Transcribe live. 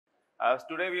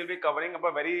Today we will be covering up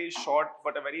a very short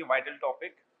but a very vital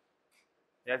topic.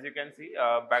 As you can see,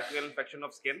 bacterial infection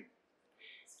of skin.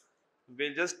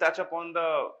 We'll just touch upon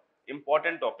the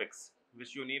important topics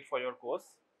which you need for your course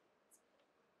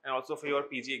and also for your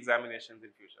PG examinations in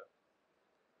future.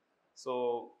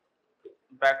 So,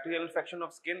 bacterial infection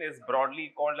of skin is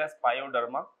broadly called as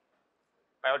pyoderma.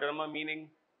 Pyoderma meaning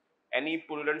any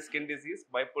purulent skin disease.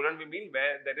 By purulent we mean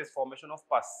where there is formation of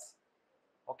pus.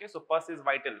 Okay, so pus is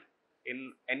vital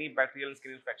in any bacterial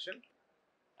skin infection,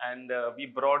 and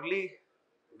we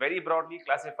very broadly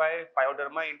classify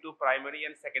pyoderma into primary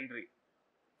and secondary.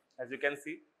 As you can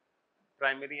see,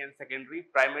 primary and secondary.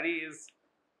 Primary is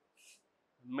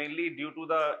mainly due to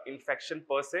the infection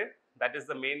per se, that is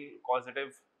the main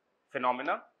causative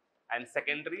phenomena, and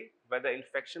secondary where the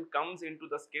infection comes into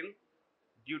the skin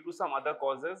due to some other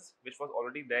causes which was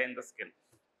already there in the skin.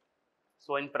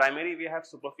 So in primary we have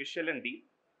superficial and deep.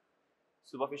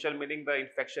 Superficial meaning the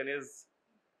infection is,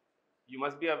 you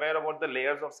must be aware about the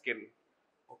layers of skin.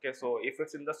 Okay, so if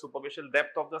it's in the superficial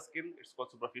depth of the skin, it's called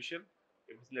superficial.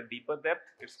 If it's in the deeper depth,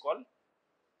 it's called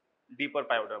deeper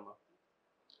pyoderma.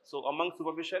 So among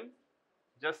superficial,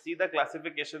 just see the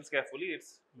classifications carefully.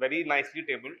 It's very nicely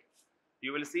tabled.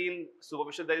 You will see in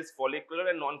superficial there is follicular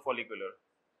and non-follicular.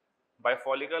 By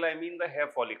follicle I mean the hair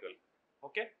follicle.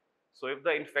 Okay, so if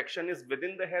the infection is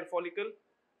within the hair follicle,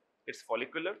 it's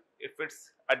follicular. If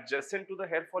it's adjacent to the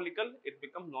hair follicle, it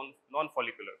becomes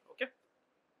non-follicular. Okay,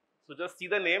 so just see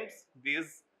the names.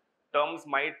 These terms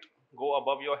might go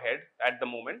above your head at the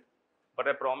moment, but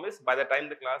I promise by the time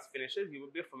the class finishes, you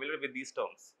will be familiar with these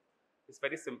terms. It's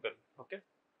very simple. Okay,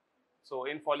 so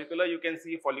in follicular you can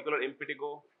see follicular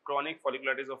impetigo, chronic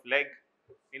follicularitis of leg.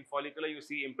 In follicular you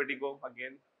see impetigo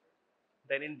again.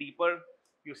 Then in deeper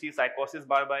you see psychosis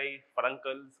barbae,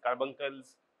 furuncles,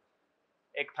 carbuncles,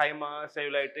 ecthyma,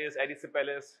 cellulitis,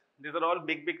 erysipelas. These are all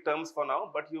big terms for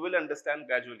now, but you will understand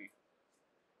gradually.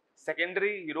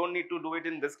 Secondary, you don't need to do it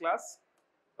in this class,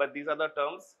 but these are the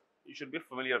terms you should be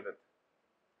familiar with.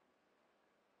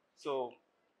 So,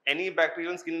 any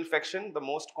bacterial skin infection, the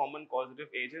most common causative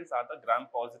agents are the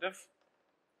gram-positive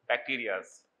bacteria.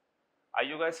 Are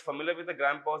you guys familiar with the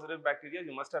gram-positive bacteria?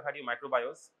 You must have had your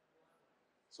microbios.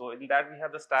 So, in that we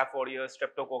have the Staph aureus,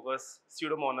 Streptococcus,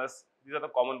 Pseudomonas. These are the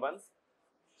common ones.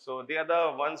 So, they are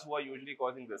the ones who are usually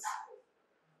causing this.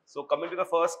 So, coming to the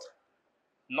first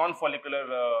non-follicular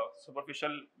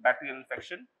superficial bacterial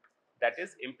infection, that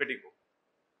is impetigo.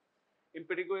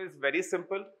 Impetigo is very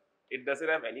simple. It doesn't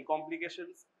have any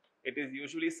complications. It is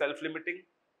usually self-limiting.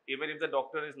 Even if the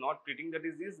doctor is not treating the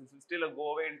disease, this will still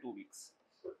go away in 2 weeks.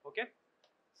 Okay.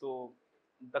 So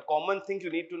the common thing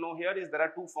you need to know here is there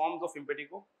are two forms of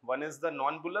impetigo. One is the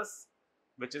non-bullous,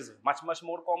 which is much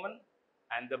more common,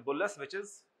 and the bullous, which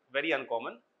is very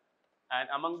uncommon. And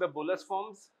among the bullous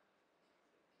forms,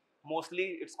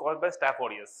 mostly it's caused by Staph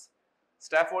aureus.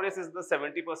 Staph aureus is the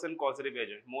 70% causative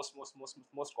agent,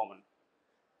 most common.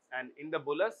 And in the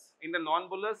bullous, in the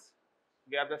non-bullous,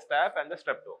 we have the Staph and the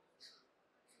Strepto.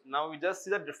 Now we just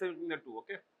see the difference between the two.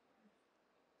 Okay.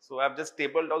 So I have just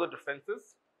tabled all the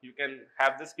differences. You can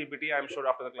have this PPT, I am sure,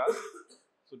 after the class.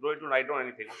 So don't need to write down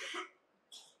anything. Okay?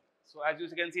 So as you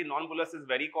can see, non-bullous is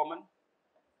very common.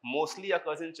 Mostly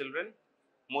occurs in children,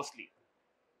 mostly.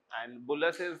 And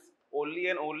bullous is only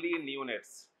and only in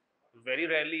neonates. Very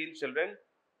rarely in children,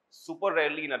 super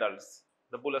rarely in adults,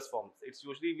 the bullous forms. It's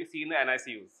usually we see in the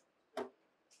NICUs.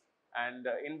 And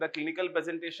in the clinical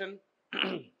presentation,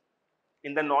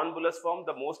 in the non-bullous form,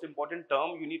 the most important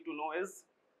term you need to know is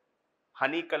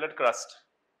honey-colored crust.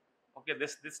 Okay,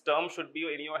 this term should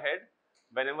be in your head.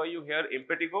 Whenever you hear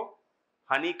impetigo,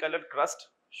 honey-colored crust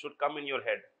should come in your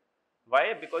head.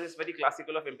 Why? Because it's very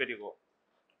classical of impetigo.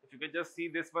 If you can just see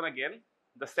this one again,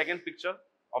 the second picture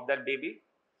of that baby,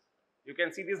 you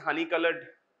can see this honey-colored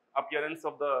appearance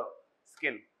of the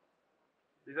skin.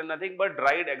 These are nothing but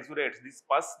dried exudates. These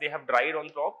pus, they have dried on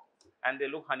top and they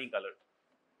look honey-colored.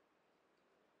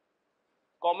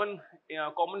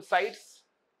 Common sites,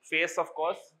 face of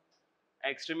course,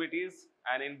 extremities,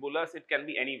 and in bullous it can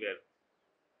be anywhere.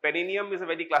 Perineum is a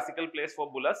very classical place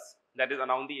for bullous, that is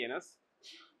around the anus.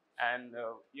 And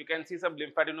you can see some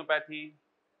lymphadenopathy.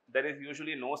 There is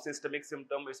usually no systemic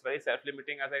symptom. It's very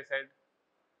self-limiting, as I said.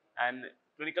 And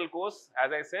clinical course,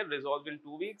 as I said, resolved in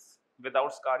 2 weeks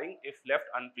without scarring if left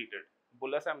untreated.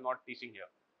 Bullous I am not teaching here.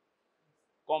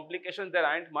 Complications there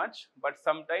aren't much, but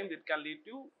sometimes it can lead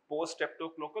to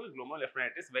post-streptococcal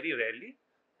glomerulonephritis, very rarely.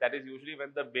 That is usually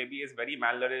when the baby is very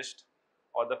malnourished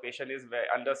or the patient is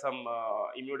under some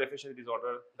immunodeficiency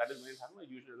disorder. That is when it happens,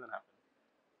 usually doesn't happen.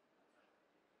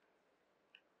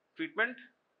 Treatment,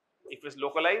 If it's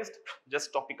localized,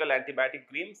 just topical antibiotic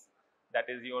creams, that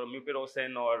is your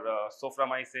mupirocin or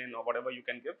soframycin or whatever you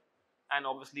can give. And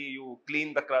obviously you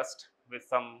clean the crust with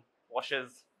some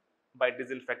washes by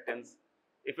disinfectants.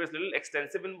 If it's little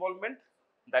extensive involvement,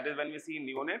 that is when we see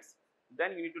neonates,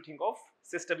 then we need to think of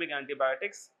systemic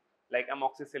antibiotics like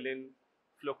amoxicillin,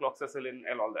 flucloxacillin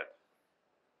and all that.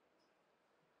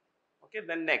 Okay,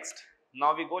 then next,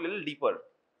 now we go a little deeper.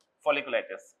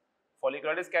 Folliculitis.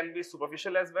 Folliculitis can be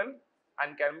superficial as well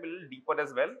and can be a little deeper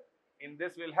as well. In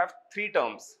this, we'll have three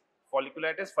terms: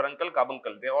 folliculitis, furuncle,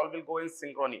 carbuncle. They all will go in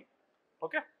synchrony.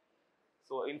 Okay.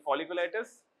 So in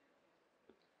folliculitis,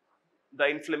 the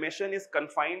inflammation is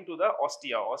confined to the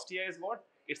ostia. Ostia is what?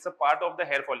 It's a part of the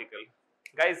hair follicle.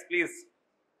 Guys, please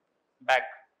back.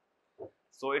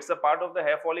 So it's a part of the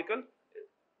hair follicle.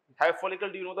 Hair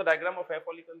follicle, do you know the diagram of hair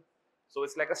follicle? So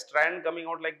it's like a strand coming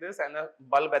out like this and a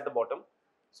bulb at the bottom.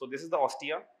 So this is the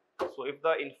ostia. So if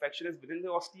the infection is within the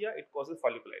ostia, it causes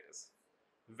folliculitis.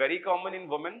 Very common in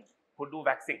women who do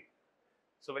waxing.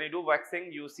 So when you do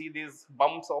waxing, you see these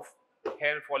bumps of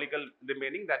hair follicle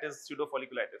remaining, that is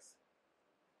pseudofolliculitis.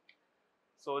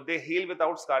 So they heal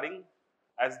without scarring.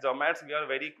 As dermats, we are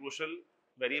very crucial,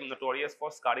 very notorious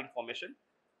for scarring formation.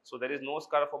 So there is no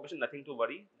scar formation, nothing to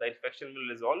worry. The infection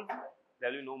will resolve.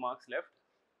 There will be no marks left.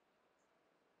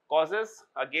 Causes,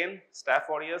 again, Staph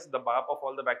aureus, the barb of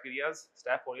all the bacteria.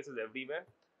 Staph aureus is everywhere.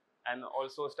 And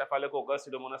also Staphylococcus,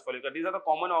 Pseudomonas follicular. These are the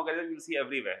common organisms you will see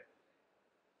everywhere.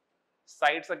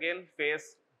 Sites again,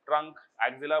 face, trunk,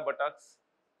 axilla, buttocks.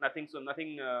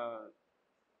 Nothing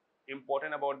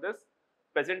important about this.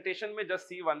 Presentation may just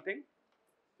see one thing.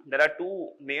 There are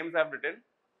two names I have written.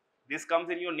 This comes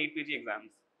in your NEET PG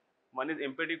exams. One is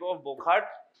impetigo of Burkhardt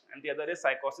and the other is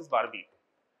psychosis Barbie.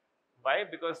 Why?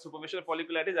 Because superficial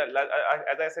folliculitis,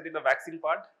 as I said in the waxing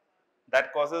part,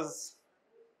 that causes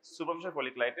superficial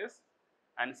folliculitis,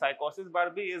 and psychosis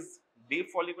Barbie is deep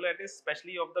folliculitis,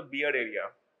 especially of the beard area,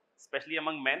 especially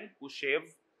among men who shave,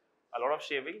 a lot of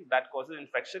shaving, that causes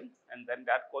infection, and then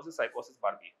that causes psychosis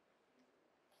Barbie.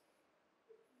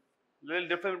 Little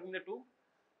difference between the two.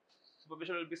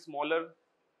 Superficial will be smaller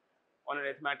on an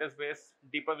erythematous base,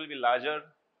 deeper will be larger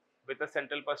with a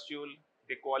central pustule.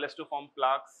 They coalesce to form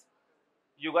plaques.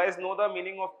 You guys know the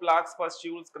meaning of plaques,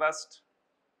 pustules, crust.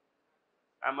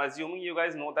 I'm assuming you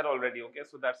guys know that already, okay?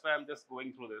 So that's why I'm just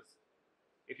going through this.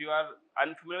 If you are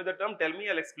unfamiliar with the term, tell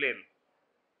me, I'll explain.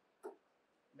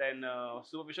 Then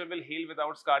superficial will heal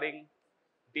without scarring.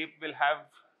 Deep will have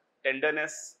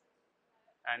tenderness.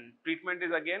 And treatment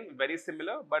is again very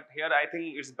similar, but here I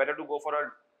think it's better to go for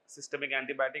a systemic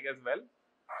antibiotic as well.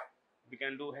 We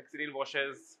can do hexidine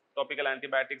washes, topical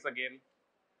antibiotics again.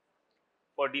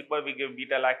 For deeper, we give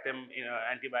beta-lactam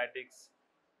antibiotics.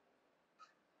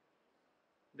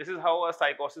 This is how a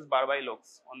psychosis Barbie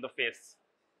looks on the face.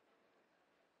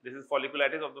 This is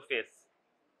folliculitis of the face.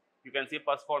 You can see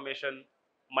pus formation.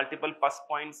 Multiple pus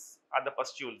points are the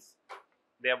pustules.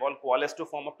 They have all coalesced to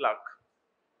form a plaque.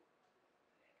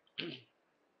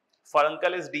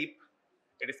 Furuncle is deep.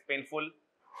 It is painful.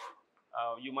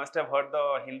 You must have heard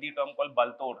the Hindi term called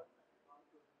baltor.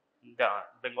 Yeah,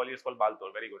 Bengali is called baltor.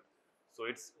 Very good. So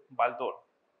it's baltor.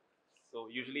 So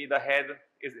usually the hair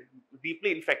is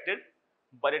deeply infected,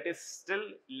 but it is still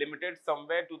limited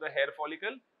somewhere to the hair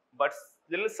follicle. But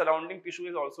little surrounding tissue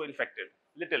is also infected.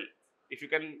 Little. If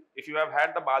you have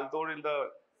had the baltor in the,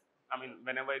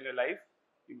 whenever in your life,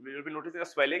 you will be noticing a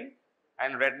swelling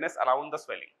and redness around the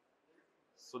swelling.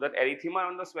 So that erythema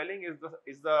on the swelling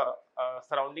is the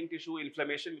surrounding tissue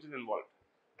inflammation which is involved.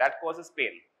 That causes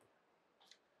pain.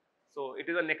 So it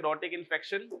is a necrotic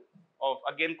infection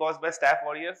again caused by Staph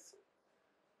aureus.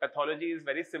 Pathology is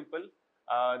very simple.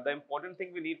 The important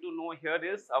thing we need to know here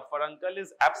is a furuncle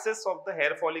is abscess of the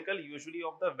hair follicle, usually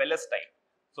of the vellus type.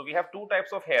 So we have two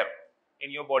types of hair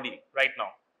in your body right now: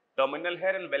 terminal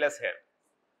hair and vellus hair.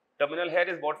 Terminal hair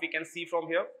is what we can see from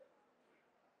here.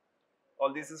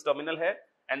 All this is terminal hair,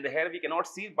 and the hair we cannot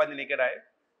see by the naked eye.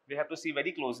 We have to see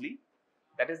very closely.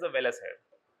 That is the vellus hair.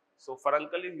 So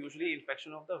furuncle is usually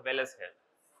infection of the vellus hair,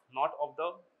 not of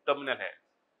the terminal hair.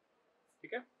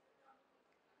 Okay.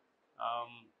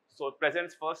 So it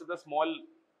presents first as a small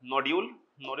nodule.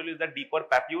 Nodule is the deeper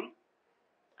papule,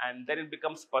 and then it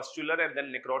becomes pustular and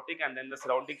then necrotic, and then the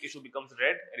surrounding tissue becomes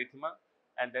red, erythema,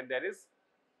 and then there is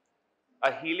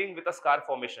a healing with a scar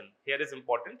formation. Here is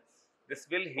important. This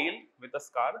will heal with a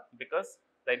scar because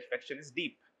the infection is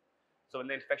deep. So when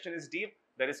the infection is deep,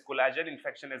 there is collagen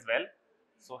infection as well.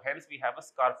 So hence we have a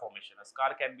scar formation. A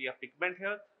scar can be a pigment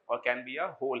here or can be a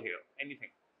hole here, anything.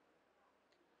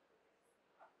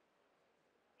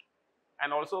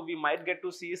 And also we might get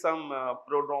to see some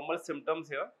prodromal symptoms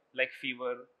here. like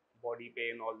fever, body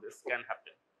pain, all this can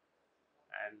happen.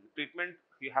 And treatment,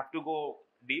 you have to go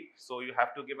deep, so you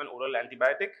have to give an oral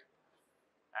antibiotic.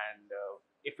 And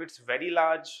if it's very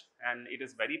large and it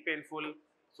is very painful,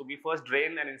 so we first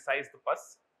drain and incise the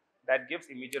pus. That gives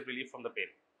immediate relief from the pain.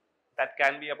 That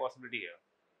can be a possibility here.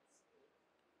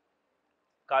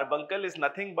 Carbuncle is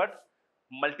nothing but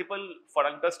multiple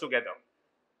furuncles together.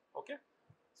 Okay,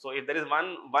 so if there is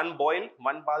one boil,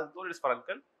 one baldur, it is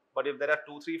furuncle. But if there are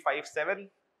 2, 3, 5, 7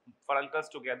 furuncles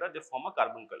together, they form a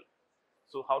carbuncle.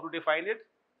 So how to define it?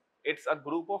 It's a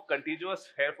group of contiguous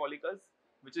hair follicles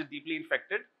which is deeply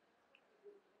infected,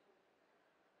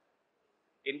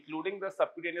 including the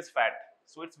subcutaneous fat.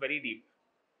 So it's very deep.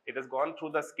 It has gone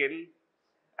through the skin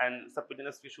and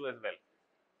subcutaneous tissue as well.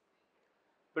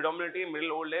 Predominantly in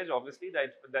middle old age, obviously,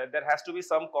 there has to be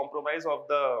some compromise of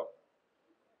the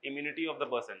immunity of the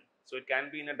person. So it can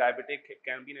be in a diabetic, it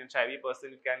can be in an HIV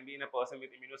person, it can be in a person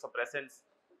with immunosuppressants.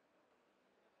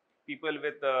 People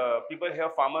here,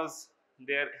 farmers,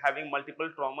 they're having multiple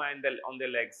trauma on their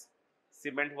legs.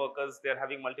 Cement workers, they're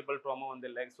having multiple trauma on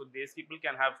their legs. So these people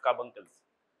can have carbuncles.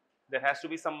 There has to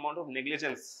be some amount of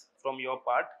negligence from your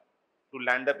part to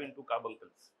land up into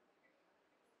carbuncles.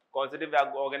 Causative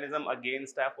organism, again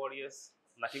Staph aureus,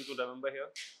 nothing to remember here.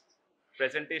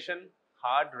 Presentation,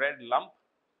 hard red lump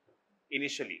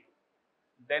initially,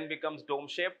 then becomes dome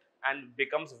shaped and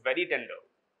becomes very tender.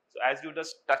 So as you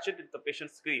just touch it, the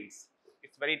patient screams.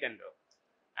 It's very tender.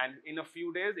 And in a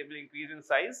few days, it will increase in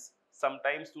size,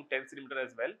 sometimes to 10 centimeter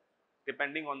as well,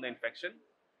 depending on the infection.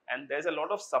 And there's a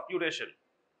lot of suppuration.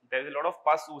 There's a lot of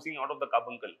pus oozing out of the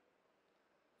carbuncle.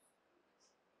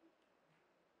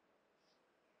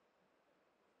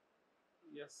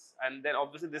 Yes, and then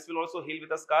obviously this will also heal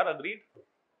with a scar, agreed?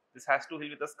 This has to heal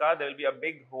with a scar. There will be a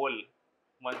big hole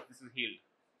once this is healed.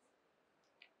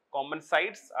 Common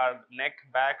sites are neck,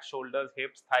 back, shoulders,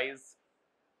 hips, thighs,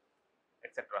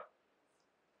 etc.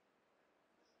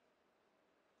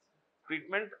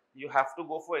 Treatment, you have to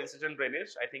go for incision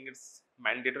drainage. I think it's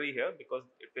mandatory here because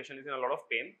the patient is in a lot of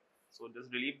pain. So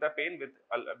just relieve the pain with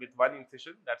one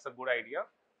incision. That's a good idea.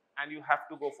 And you have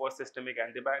to go for systemic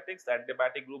antibiotics. The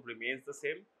antibiotic group remains the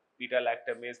same.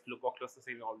 Beta-lactamase,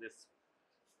 flucloxacin, all this.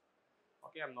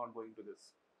 Okay, I'm not going to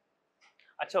this.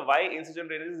 Acha, why incision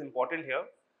drainage is important here?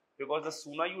 Because the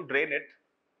sooner you drain it,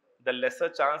 the lesser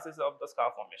chances of the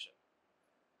scar formation.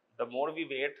 The more we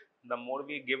wait, the more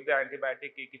we give the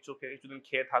antibiotic,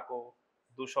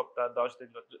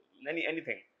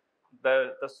 anything.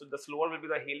 The slower will be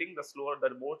the healing,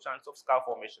 the more chance of scar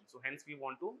formation. So hence we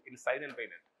want to incise and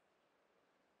drain it.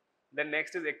 Then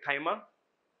next is ecthyma.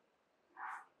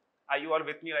 Are you all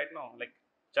with me right now? Like,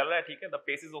 chal raha hai, theek hai? The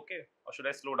pace is okay, or should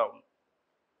I slow down?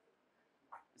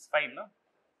 It's fine, no?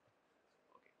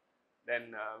 Okay.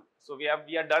 Then so we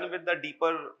are done with the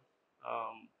deeper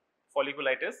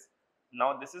folliculitis.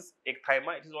 Now this is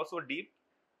ecthyma. It is also deep.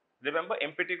 Remember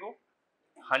impetigo,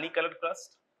 honey colored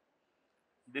crust.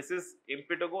 This is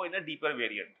impetigo in a deeper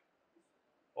variant.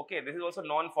 Okay, this is also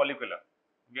non-follicular.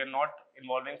 We are not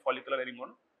involving follicular anymore.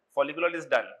 Follicular is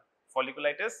done.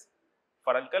 Folliculitis,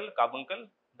 furuncle, carbuncle,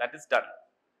 that is done.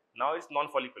 Now it's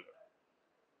non-follicular.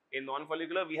 In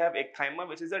non-follicular, we have ecthyma,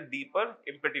 which is a deeper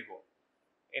impetigo.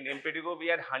 In impetigo, we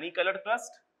had honey colored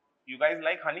crust. You guys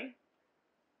like honey?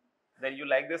 Then you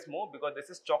like this more because this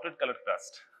is chocolate colored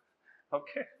crust.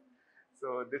 Okay.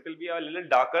 So this will be a little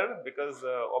darker because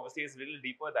obviously it's a little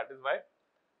deeper, that is why.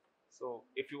 So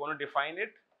if you want to define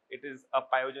it, it is a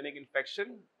pyogenic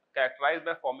infection characterized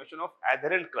by formation of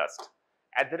adherent crust.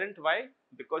 Adherent, why?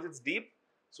 Because it's deep,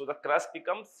 so the crust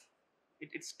becomes,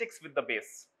 it sticks with the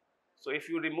base. So if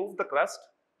you remove the crust,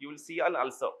 you will see an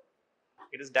ulcer.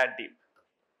 It is that deep.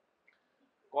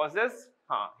 Causes,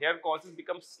 here causes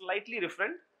become slightly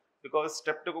different because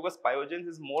Streptococcus pyogenes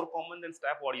is more common than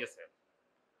Staph aureus here.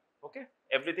 Okay,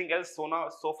 everything else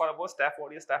so far was Staph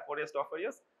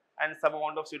aureus, and some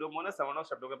amount of Pseudomonas, some amount of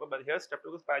Streptococcus, but here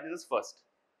Streptococcus pyogenes is first,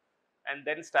 and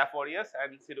then Staph aureus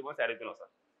and Pseudomonas aeruginosa.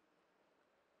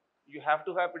 You have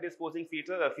to have predisposing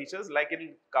features like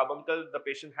in carbuncle, the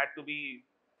patient had to be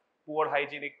poor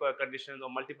hygienic conditions or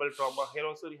multiple trauma. Here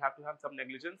also you have to have some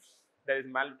negligence. There is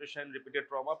malnutrition, repeated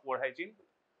trauma, poor hygiene.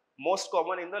 Most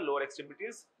common in the lower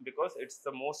extremities because it's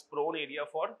the most prone area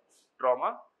for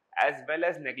trauma as well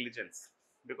as negligence,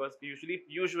 because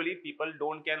usually people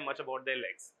don't care much about their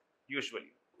legs,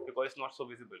 usually, because it's not so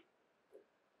visible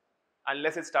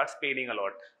unless it starts paining a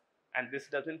lot, and this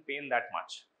doesn't pain that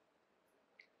much.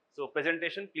 So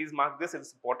presentation, please mark this,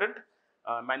 it's important.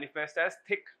 Manifest as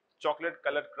thick chocolate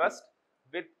colored crust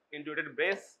with indurated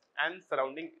base and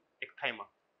surrounding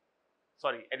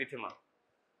erythema.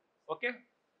 Okay.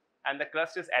 and the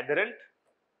crust is adherent.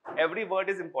 Every word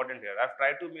is important here. I've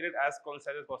tried to make it as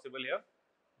concise as possible here.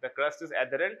 The crust is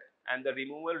adherent and the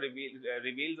removal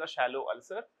reveals a shallow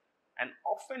ulcer and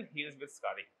often heals with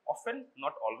scarring. Often,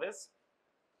 not always,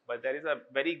 but there is a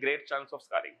very great chance of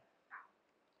scarring.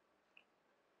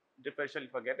 Differential,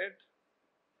 forget it.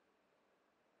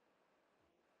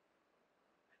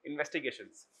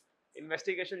 Investigations.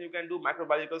 Investigation, you can do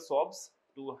microbiological swabs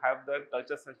to have the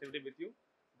culture sensitivity with you,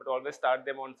 but always start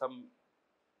them on some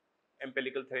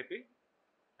empirical therapy,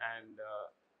 and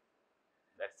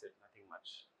that's it, nothing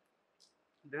much.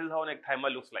 This is how an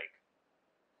ecthyma looks like.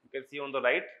 You can see on the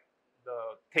right the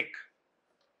thick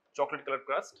chocolate colored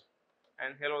crust,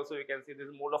 and here also you can see this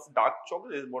is more of dark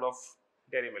chocolate, this is more of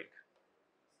dairy milk.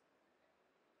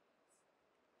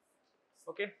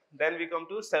 Okay, then we come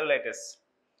to cellulitis.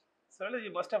 Cellulitis,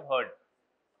 you must have heard.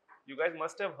 You guys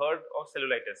must have heard of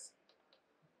cellulitis.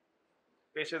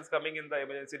 Patients coming in the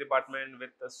emergency department with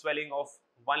the swelling of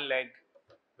one leg,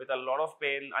 with a lot of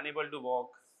pain, unable to walk.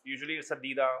 Usually it's a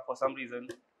DIDA for some reason.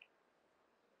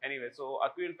 Anyway, so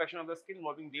acute infection of the skin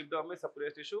involving deep dermis,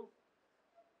 superior tissue,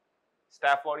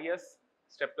 Staph aureus,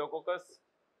 Streptococcus.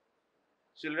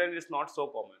 Children is not so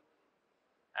common,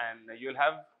 and you'll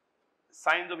have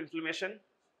signs of inflammation,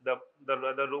 the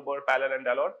rubor, pallor, and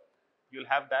dolor. You'll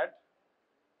have that,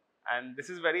 and this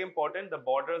is very important. The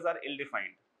borders are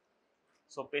ill-defined.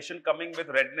 So patient coming with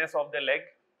redness of the leg,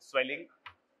 swelling,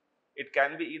 it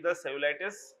can be either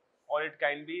cellulitis or it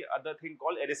can be other thing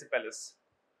called erysipelas.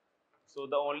 So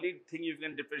the only thing you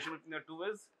can differentiate between the two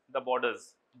is the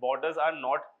borders. Borders are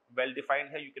not well defined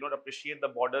here. You cannot appreciate the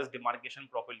borders demarcation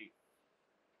properly.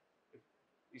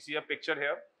 You see a picture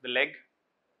here, the leg,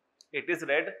 it is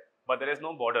red, but there is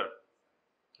no border,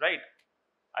 right?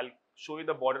 I'll show you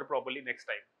the border properly next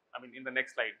time. I mean, in the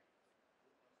next slide.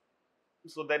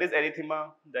 So there is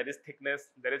erythema, there is thickness,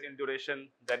 there is induration,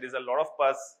 there is a lot of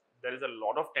pus, there is a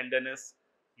lot of tenderness.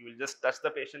 You will just touch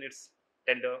the patient, it's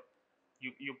tender.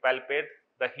 You palpate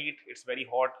the heat, it's very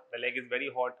hot, the leg is very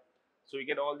hot. So you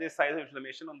get all these signs of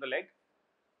inflammation on the leg.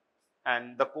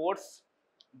 And the pores,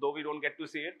 though we don't get to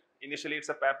see it, initially it's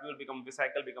a papule, become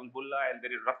vesicle, become bulla, and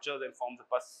there is ruptures and forms a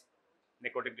pus,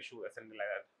 necrotic tissue, something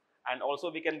like that. And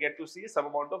also we can get to see some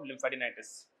amount of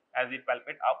lymphadenitis as we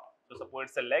palpate up. So suppose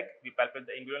it's a leg, we palpate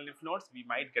the inguinal lymph nodes, we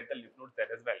might get the lymph nodes there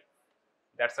as well.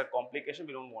 That's a complication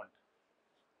we don't want.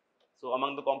 So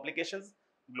among the complications,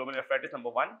 glomerulonephritis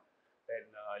number 1, then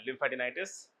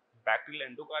lymphadenitis, bacterial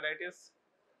endocarditis,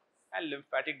 and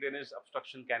lymphatic drainage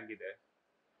obstruction can be there.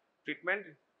 Treatment,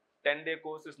 10-day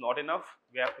course is not enough.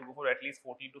 We have to go for at least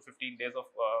 14 to 15 days of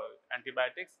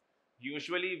antibiotics.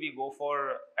 Usually we go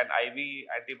for an IV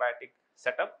antibiotic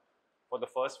setup for the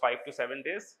first 5 to 7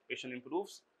 days. Patient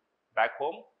improves, back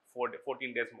home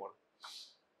 14 days more.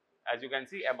 As you can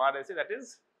see, MRSA, that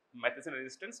is methicillin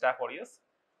resistant Staph aureus.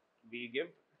 We give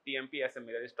TMP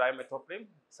SMA, that is trimethoprim,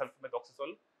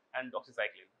 sulfamethoxazole, and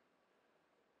doxycycline.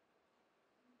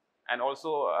 And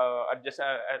also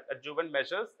adjuvant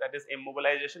measures, that is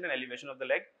immobilization and elevation of the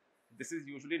leg. This is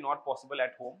usually not possible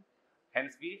at home.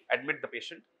 Hence, we admit the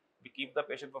patient. We keep the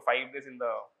patient for 5 days in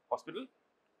the hospital,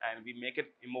 and we make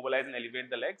it immobilize and elevate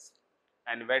the legs,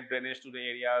 and wet drainage to the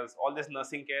areas. All this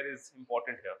nursing care is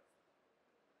important here.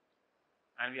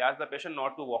 And we ask the patient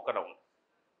not to walk around.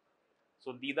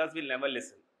 So DIDAs will never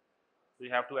listen. So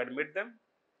you have to admit them,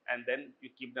 and then you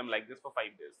keep them like this for 5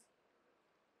 days.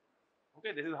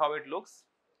 Okay, this is how it looks.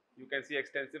 You can see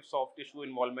extensive soft tissue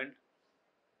involvement.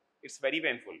 It's very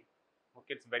painful.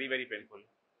 Okay, it's very, very painful.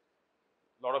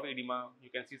 Lot of edema. You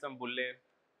can see some bullae.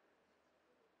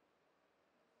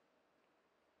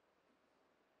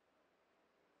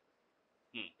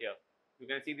 Here, you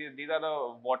can see these are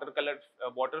the water-colored,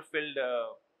 water-filled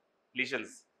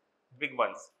lesions, big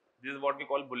ones. This is what we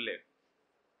call bullae.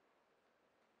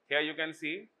 Here you can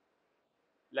see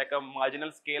like a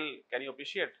marginal scale. Can you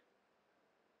appreciate?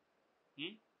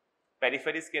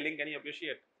 Periphery scaling, can you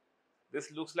appreciate?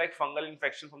 This looks like fungal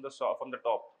infection from the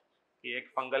top. एक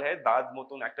fungal है, दाद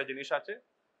मोतन actor जिनिस आचे.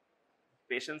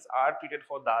 Patients are treated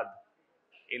for दाद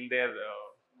in their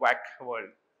quack world.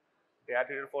 They are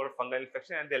treated for fungal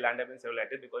infection and they land up in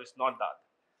cellulitis because it's not that.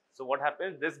 So what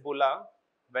happens? This bulla,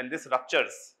 when this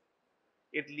ruptures,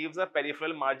 it leaves a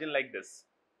peripheral margin like this.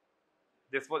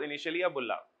 This was initially a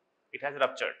bulla. It has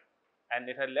ruptured and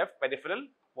it has left peripheral,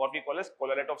 what we call as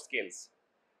collarette of scales.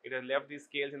 It has left these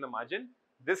scales in the margin.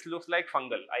 This looks like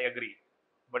fungal, I agree.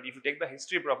 But if you take the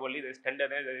history properly, there is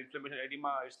tenderness, there is inflammation,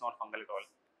 edema, it's not fungal at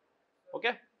all.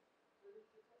 Okay?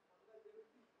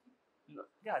 No,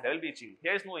 yeah, there will be itching.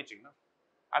 Here is no itching. No?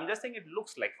 I'm just saying it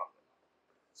looks like fungal.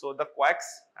 So the quacks,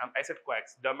 I said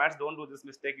quacks, dermats don't do this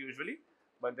mistake usually,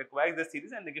 but the quacks, they see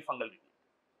this and they give fungal treatment.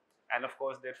 And of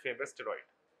course, their favorite steroid.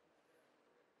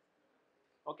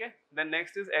 Okay, then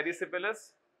next is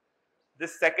erysipelas.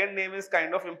 This second name is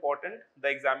kind of important. The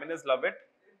examiners love it.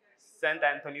 St.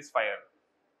 Anthony's fire.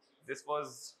 This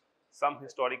was some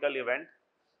historical event,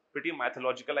 pretty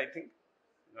mythological, I think.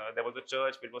 There was a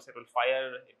church, it was set on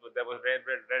fire, there was red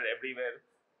everywhere.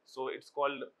 So it's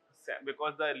called,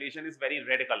 because the lesion is very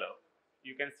red color,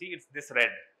 you can see it's this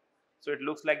red. So it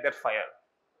looks like that fire.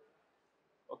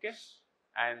 Okay,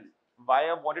 and why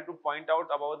I wanted to point out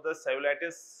about the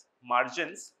cellulitis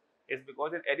margins is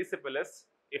because in erysipelas,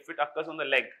 if it occurs on the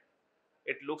leg,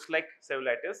 it looks like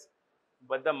cellulitis,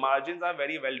 but the margins are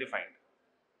very well defined.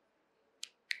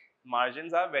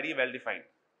 Margins are very well defined.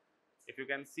 If you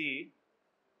can see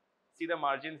the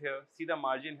margins here, see the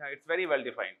margin here, it's very well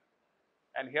defined.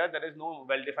 And here there is no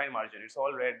well defined margin, it's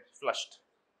all red flushed.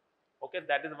 Okay,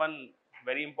 that is one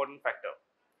very important factor.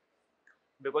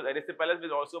 Because erysipelas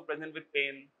is also present with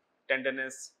pain,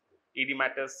 tenderness,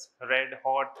 edematous, red,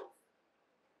 hot.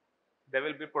 There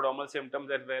will be prodromal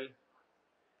symptoms as well.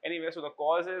 Anyway, so the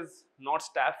cause is not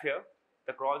staph here.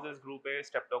 The cause is group A,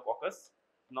 Streptococcus.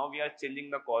 Now we are changing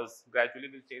the cause. Gradually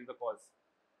we'll change the cause.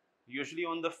 Usually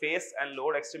on the face and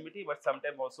lower extremity, but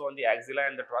sometimes also on the axilla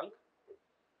and the trunk.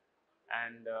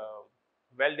 And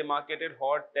well demarcated,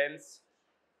 hot, tense,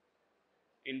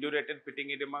 indurated pitting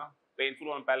edema,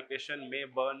 painful on palpation, may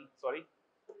burn. Sorry.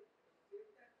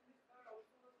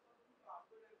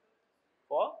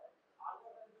 For?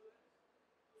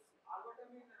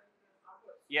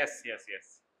 Yes.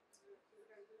 Yes.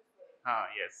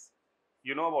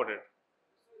 You know about it.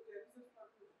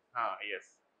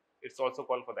 Yes. It's also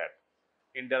called for that.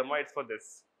 In derma, it's for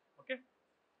this. Okay.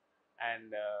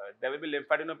 And there will be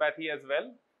lymphadenopathy as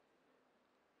well.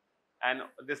 And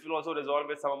this will also resolve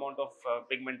with some amount of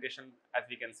pigmentation, as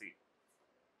we can see.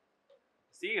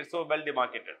 See, it's so well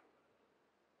demarcated.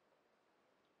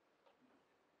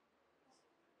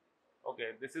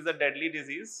 Okay, this is a deadly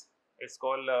disease. It's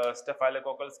called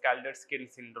Staphylococcal scalded skin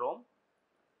syndrome.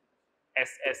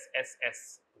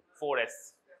 SSSS,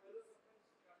 4S.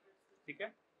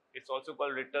 Okay. It's also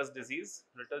called Ritter's disease.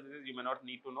 Ritter's disease you may not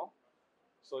need to know.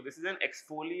 So this is an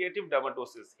exfoliative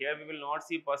dermatosis. Here we will not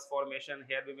see pus formation.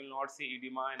 Here we will not see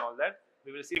edema and all that.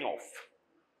 We will see off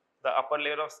the upper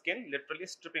layer of skin, literally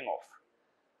stripping off.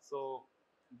 So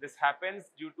this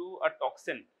happens due to a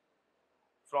toxin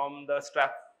from the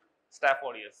Staph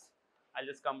aureus. I'll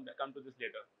just come to this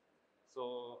later.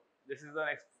 So this is an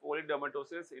exfoliative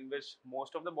dermatosis in which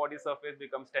most of the body surface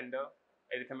becomes tender,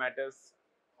 erythematous,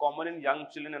 common in young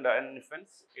children and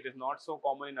infants. It is not so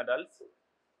common in adults.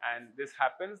 And this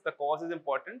happens, the cause is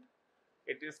important.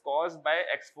 It is caused by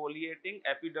exfoliating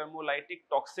epidermolytic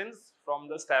toxins from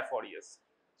the Staph aureus.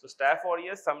 So Staph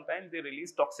aureus, sometimes they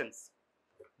release toxins.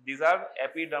 These are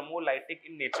epidermolytic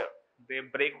in nature. They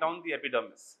break down the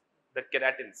epidermis, the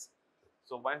keratins.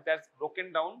 So once that's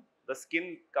broken down, the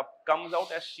skin comes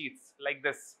out as sheaths like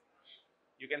this.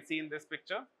 You can see in this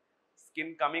picture,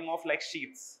 skin coming off like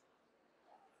sheaths.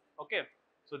 Okay,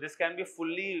 so this can be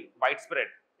fully widespread.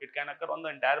 It can occur on the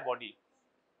entire body.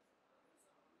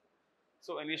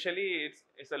 So initially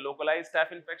it's a localized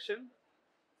staph infection,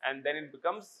 and then it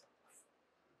becomes,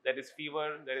 there is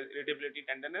fever, there is irritability,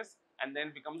 tenderness, and then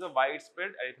it becomes a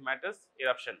widespread erythematous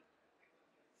eruption.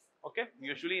 Okay,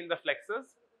 usually in the flexors,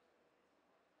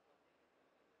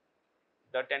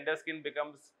 the tender skin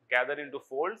becomes gathered into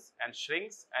folds and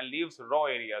shrinks and leaves raw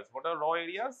areas. What are raw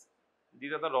areas?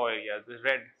 These are the raw areas, the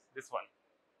red, this one.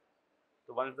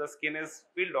 So once the skin is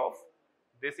peeled off,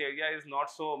 this area is not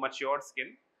so matured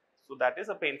skin. So that is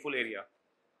a painful area.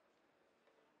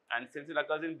 And since it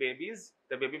occurs in babies,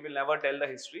 the baby will never tell the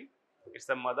history. It's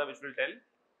the mother which will tell.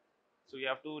 So you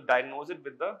have to diagnose it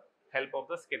with the help of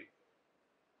the skin.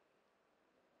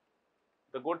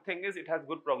 The good thing is it has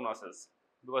good prognosis,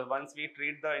 because once we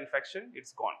treat the infection,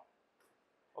 it's gone.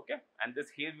 Okay, and this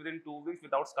heals within 2 weeks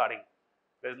without scarring.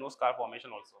 There is no scar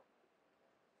formation also.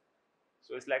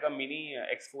 So it's like a mini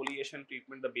exfoliation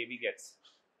treatment the baby gets.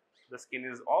 The skin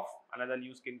is off, another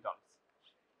new skin comes.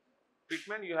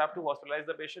 Treatment, you have to hospitalize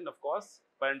the patient, of course.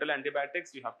 Parenteral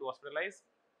antibiotics, you have to hospitalize,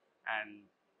 and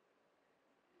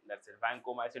that's it.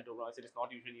 Vancomycin, tobramycin is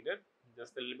not usually needed.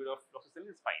 Just a little bit of fluoxetine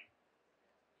is fine.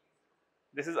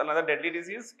 This is another deadly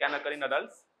disease, can occur in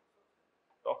adults.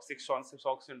 Toxic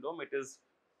shock syndrome. It is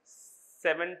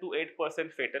 7 to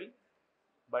 8% fatal,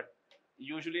 but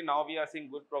usually now we are seeing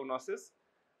good prognosis.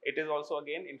 It is also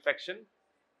again infection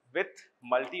with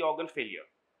multi-organ failure.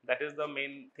 That is the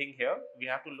main thing here. We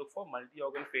have to look for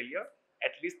multi-organ failure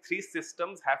at least 3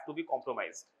 systems have to be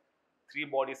compromised, 3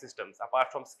 body systems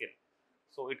apart from skin.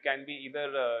 So it can be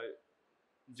either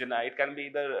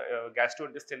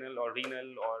gastrointestinal or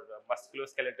renal or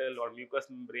musculoskeletal or mucous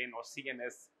membrane or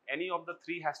CNS. Any of the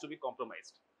 3 has to be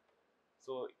compromised.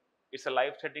 So it's a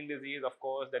life-threatening disease. Of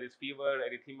course, there is fever,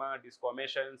 erythema,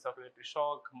 disformation, circulatory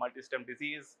shock, multi-system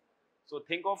disease. So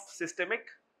think of systemic,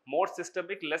 more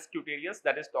systemic, less cutaneous,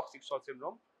 that is toxic shock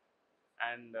syndrome.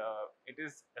 And it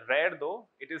is rare though.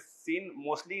 It is seen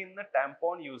mostly in the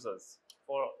tampon users.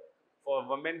 For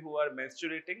women who are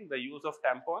menstruating, the use of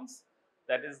tampons,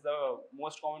 that is the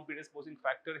most common predisposing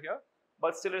factor here.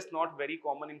 But still, it's not very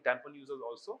common in tampon users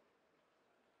also.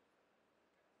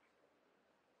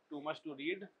 Too much to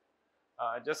read.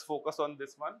 Just focus on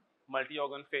this one.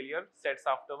 Multi-organ failure, sets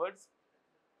afterwards.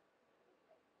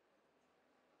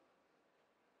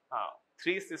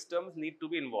 3 systems need to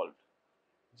be involved.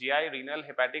 GI, renal,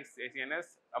 hepatic,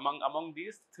 CNS. Among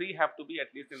these, 3 have to be at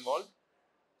least involved.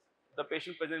 The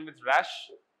patient presents with rash,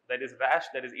 there is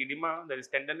edema, there is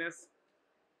tenderness,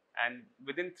 and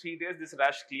within 3 days this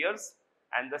rash clears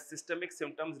and the systemic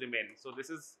symptoms remain. So this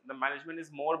is, the management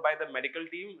is more by the medical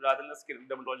team rather than the skin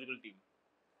dermatological team.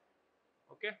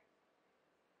 Okay.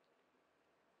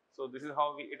 So this is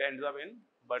how it ends up in,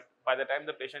 but by the time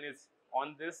the patient is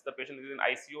on this, the patient is in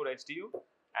ICU or HDU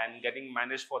and getting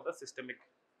managed for the systemic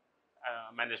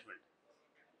management.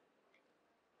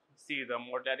 See, the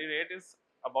mortality rate is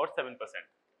about 7%.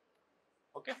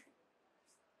 Okay.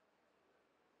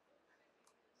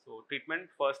 So treatment,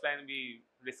 first line we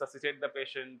resuscitate the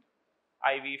patient,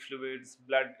 IV fluids,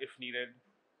 blood if needed,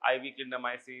 IV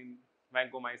clindamycin,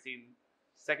 vancomycin.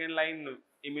 Second line,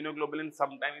 immunoglobulin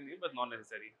sometime in need, but not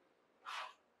necessary.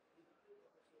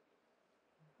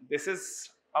 This is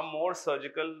a more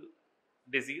surgical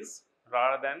disease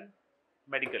rather than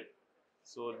medical.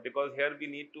 So because here we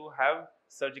need to have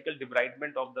surgical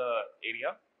debridement of the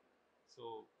area.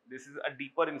 So this is a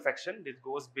deeper infection which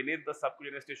goes beneath the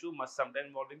subcutaneous tissue, sometimes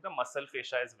involving the muscle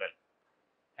fascia as well.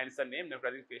 Hence the name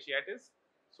necrotizing fasciitis.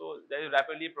 So there is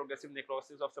rapidly progressive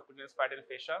necrosis of subcutaneous fat and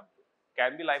fascia,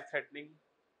 can be life-threatening.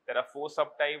 There are 4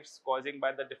 subtypes causing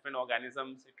by the different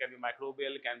organisms. It can be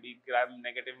microbial, it can be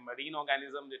gram-negative marine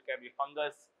organisms, it can be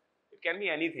fungus, it can be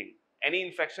anything. Any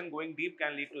infection going deep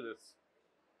can lead to this.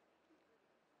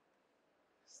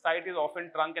 Site is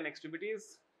often trunk and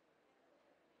extremities.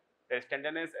 There is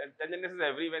tenderness, and tenderness is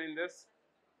everywhere in this.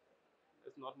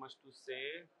 There's not much to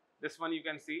say. This one you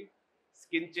can see,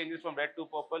 skin changes from red to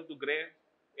purple to grey,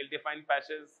 ill-defined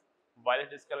patches, violet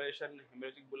discoloration,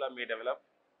 hemorrhagic bulla may develop.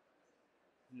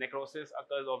 Necrosis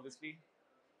occurs obviously.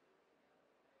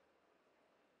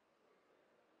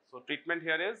 So treatment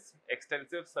here is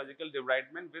extensive surgical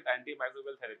debridement with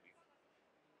antimicrobial therapy.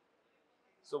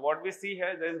 So what we see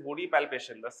here, there is woody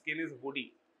palpation. The skin is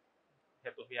woody.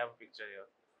 Here, so we have a picture here.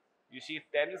 You see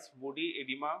tense woody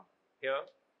edema here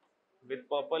with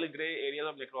purple grey areas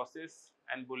of necrosis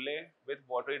and bullae with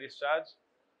watery discharge.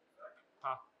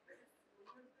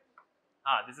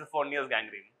 This is Fournier's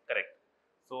gangrene, correct.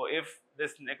 So if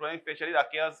this necrotizing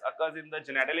fasciitis occurs in the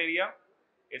genital area,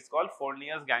 it's called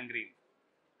Fournier's gangrene,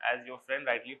 as your friend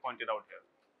rightly pointed out here.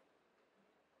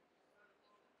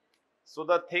 So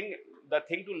the thing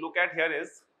to look at here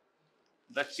is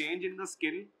the change in the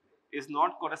skin is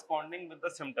not corresponding with the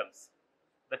symptoms.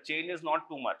 The change is not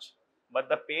too much, but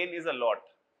the pain is a lot.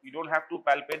 You don't have to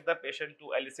palpate the patient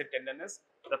to elicit tenderness.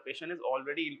 The patient is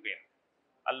already in pain,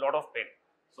 a lot of pain.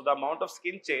 So the amount of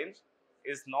skin change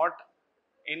is not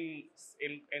in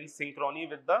synchrony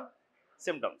with the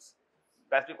symptoms.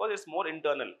 That's because it's more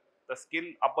internal. The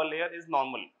skin upper layer is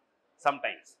normal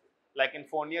sometimes. Like in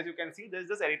Fournier's, you can see there's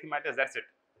just erythematous, that's it.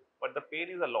 But the pain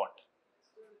is a lot.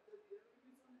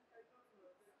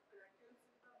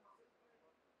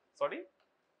 Sorry?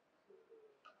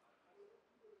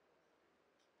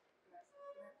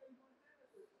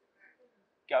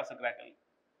 क्या सा crackle?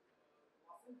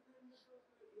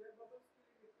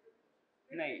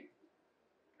 नहीं,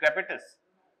 crepitus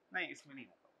नहीं, इसमें नहीं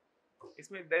होगा.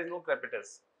 इसमें there is no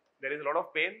crepitus. There is a lot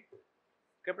of pain.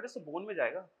 Crepitus तो bone में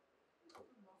जाएगा.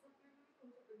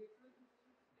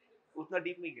 उतना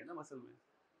deep नहीं गया ना muscle में.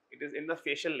 It is in the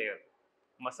facial layer.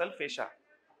 Muscle fascia.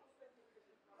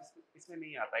 इसमें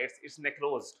नहीं आता. It's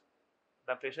necrosed.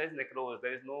 The fascia is necrosed.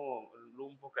 There is no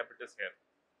room for crepitus here.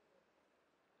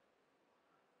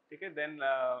 Okay, then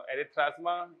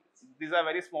erythrasma. These are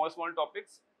very small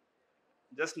topics.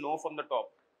 Just know from the top.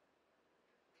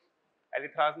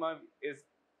 Erythrasma is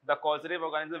the causative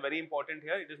organism, very important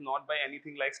here. It is not by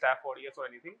anything like Staph aureus or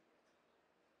anything.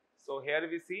 So here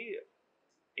we see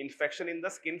infection in the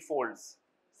skin folds.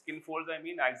 Skin folds, I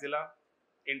mean axilla,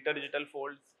 interdigital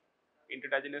folds,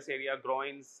 interdigenous area,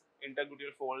 groins,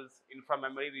 intergluteal folds,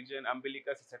 inframammary region,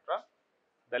 umbilicus, etc.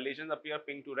 The lesions appear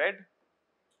pink to red,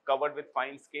 covered with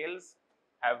fine scales,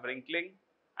 have wrinkling,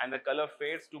 and the color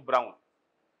fades to brown.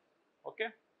 Okay.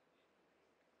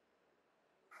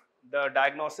 The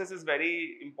diagnosis is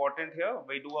very important here.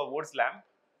 We do a Woods lamp.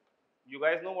 You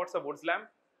guys know what's a Woods lamp?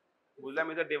 Woods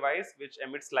lamp is a device which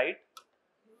emits light.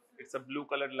 It's a blue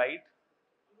colored light.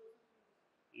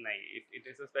 No, it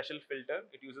is a special filter.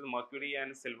 It uses mercury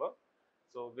and silver.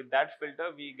 So with that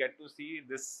filter, we get to see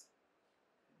this.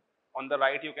 On the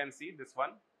right, you can see this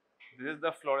one. This is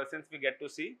the fluorescence we get to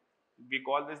see. We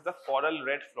call this the coral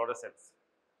red fluorescence.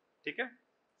 Okay?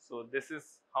 So this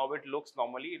is how it looks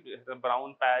normally. It has a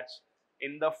brown patch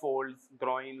in the folds,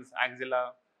 groins,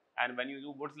 axilla, and when you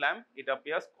do Woods lamp, it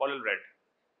appears coral red.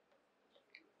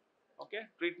 Okay,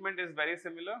 treatment is very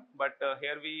similar, but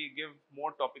here we give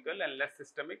more topical and less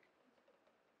systemic.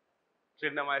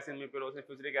 Clindamycin, mupirocin,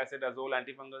 fusidic acid, azole,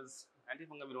 antifungals.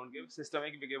 Antifungal we don't give.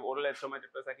 Systemic we give oral erythromycin,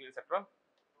 tetracycline, etc.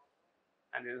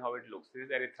 And this is how it looks. This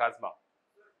is erythrasma.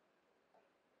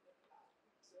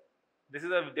 This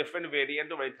is a different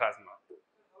variant of erythrasma.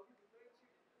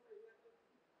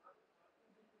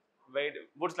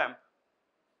 Woods lamp.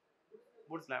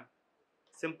 Woods lamp.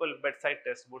 Simple bedside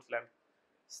test. Woods lamp.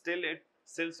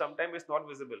 Still sometimes it's not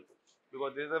visible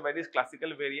because this is a very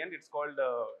classical variant. It's called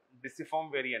deciform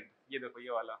variant. ये देखो ये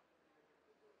वाला.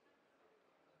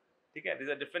 ठीक है? This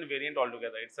is a different variant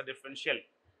altogether. It's a differential.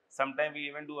 Sometimes we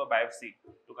even do a biopsy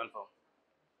to confirm.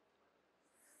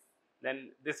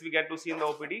 Then this we get to see in the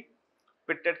OPD.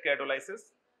 Pitted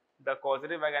keratolysis. The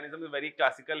causative organism is very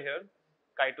classical here.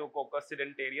 Chytococcus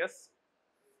sedentarius.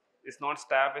 It's not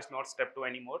staph, it's not strepto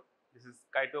anymore. This is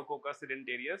Chytococcus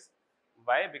sedentarius.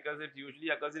 Why? Because it usually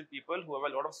occurs in people who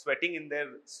have a lot of sweating in their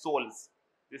soles.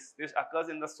 This occurs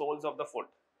in the soles of the foot.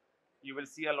 You will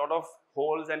see a lot of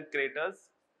holes and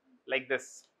craters like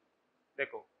this.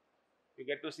 Dekho. You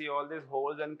get to see all these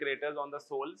holes and craters on the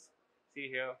soles. See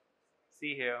here.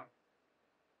 See here.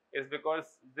 It's because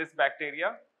this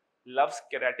bacteria loves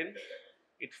keratin.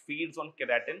 It feeds on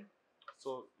keratin.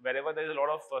 So wherever there is a lot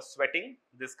of sweating,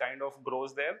 this kind of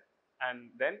grows there, and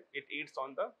then it eats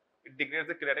on it degrades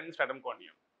the keratin in stratum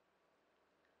corneum.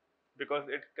 Because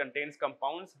it contains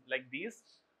compounds like these,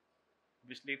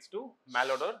 which leads to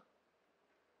malodor.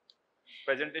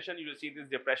 Presentation, you will see these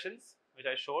depressions, which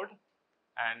I showed,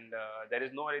 and there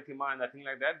is no erythema and nothing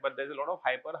like that, but there is a lot of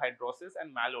hyperhidrosis and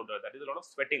malodor. That is a lot of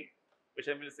sweating, which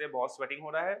I will say, बहुत sweating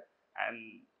हो रहा है,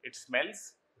 and it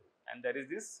smells, and there is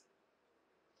this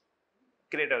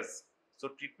craters. So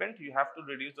treatment, you have to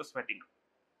reduce the sweating.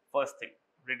 First thing,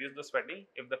 reduce the sweating.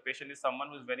 If the patient is someone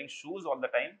who is wearing shoes all the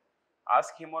time,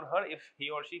 ask him or her if he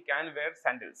or she can wear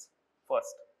sandals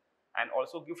first, and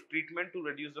also give treatment to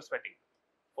reduce the sweating.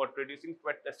 For reducing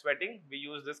sweating, we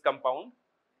use this compound,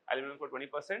 aluminum for 20%,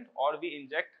 or we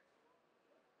inject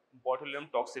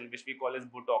botulinum toxin, which we call as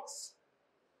Botox.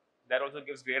 That also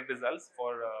gives great results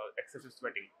for excessive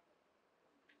sweating.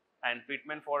 And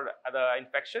treatment for the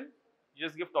infection, you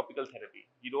just give topical therapy.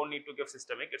 You don't need to give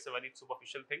systemic. It's a very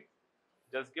superficial thing.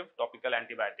 Just give topical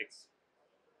antibiotics.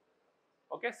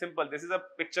 Okay, simple. This is a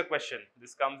picture question.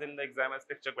 This comes in the exam as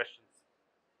picture questions.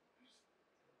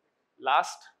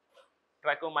 Last,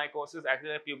 trichomycosis,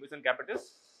 axillary pubis and capitis.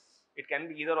 It can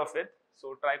be either of it.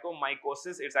 So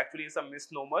trichomycosis, it's actually a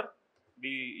misnomer. We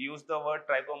use the word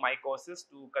trichomycosis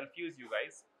to confuse you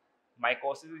guys.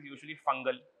 Mycosis is usually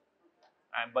fungal,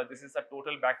 but this is a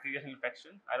total bacterial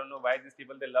infection. I don't know why these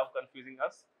people, they love confusing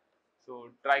us. So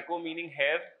tricho meaning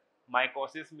hair,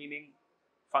 mycosis meaning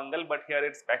fungal, but here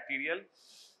it's bacterial.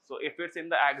 So if it's in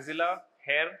the axilla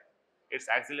hair, it's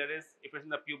axillaris. If it's in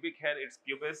the pubic hair, it's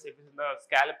pubis. If it's in the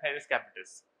scalp hair, it's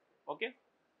capitis. Okay.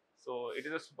 So it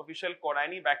is a superficial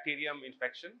Corynebacterium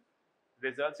infection.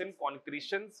 Results in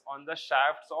concretions on the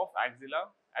shafts of axilla,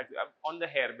 on the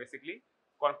hair basically.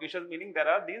 Concretions meaning there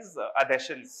are these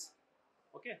adhesions.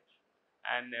 Okay.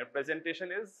 And presentation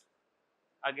is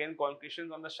again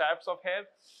concretions on the shafts of hair.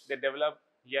 They develop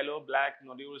yellow, black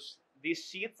nodules. These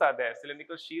sheaths are there,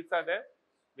 cylindrical sheaths are there,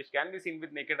 which can be seen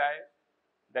with naked eye.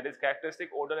 That is characteristic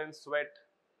odor and sweat.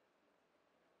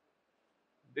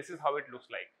 This is how it looks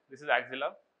like. This is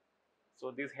axilla.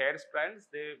 So these hair strands,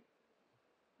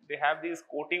 they have this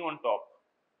coating on top,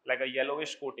 like a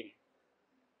yellowish coating.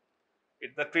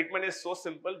 The treatment is so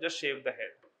simple, just shave the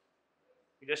hair.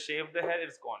 You just shave the hair,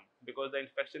 it's gone, because the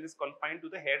infection is confined to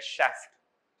the hair shaft.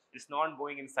 It's not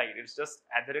going inside, it's just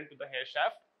adherent to the hair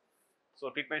shaft. So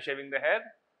treatment, shaving the hair,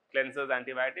 cleansers,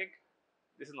 antibiotic,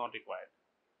 this is not required.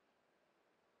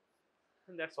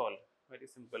 And that's all, very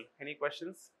simple. Any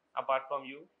questions? apart from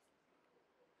you?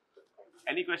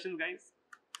 Any questions, guys?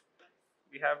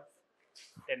 We have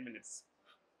 10 minutes.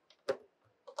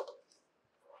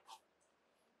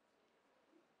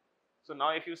 So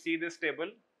now if you see this table,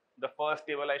 the first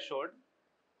table I showed,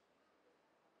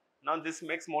 now this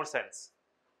makes more sense.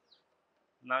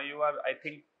 Now you are, I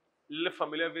think, a little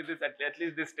familiar with this, at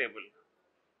least this table,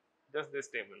 just this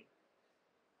table.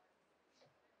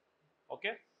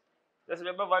 Okay? Just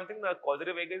remember one thing, the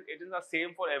causative agents are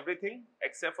same for everything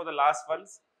except for the last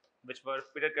ones, which were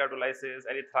pitted keratolysis,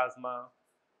 erythrasma,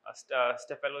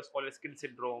 Staphylococcus skin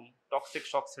syndrome, toxic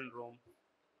shock syndrome.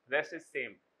 Rest is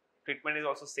same. Treatment is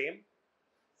also same.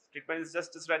 Treatment is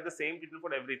just write the same treatment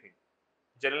for everything.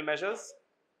 General measures,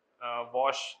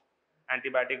 wash,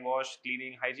 antibiotic wash,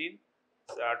 cleaning, hygiene,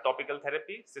 topical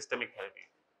therapy, systemic therapy.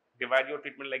 Divide your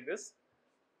treatment like this.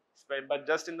 But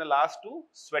just in the last two,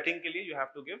 sweating ke liye you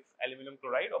have to give aluminum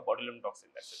chloride or botulinum toxin.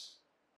 That's it.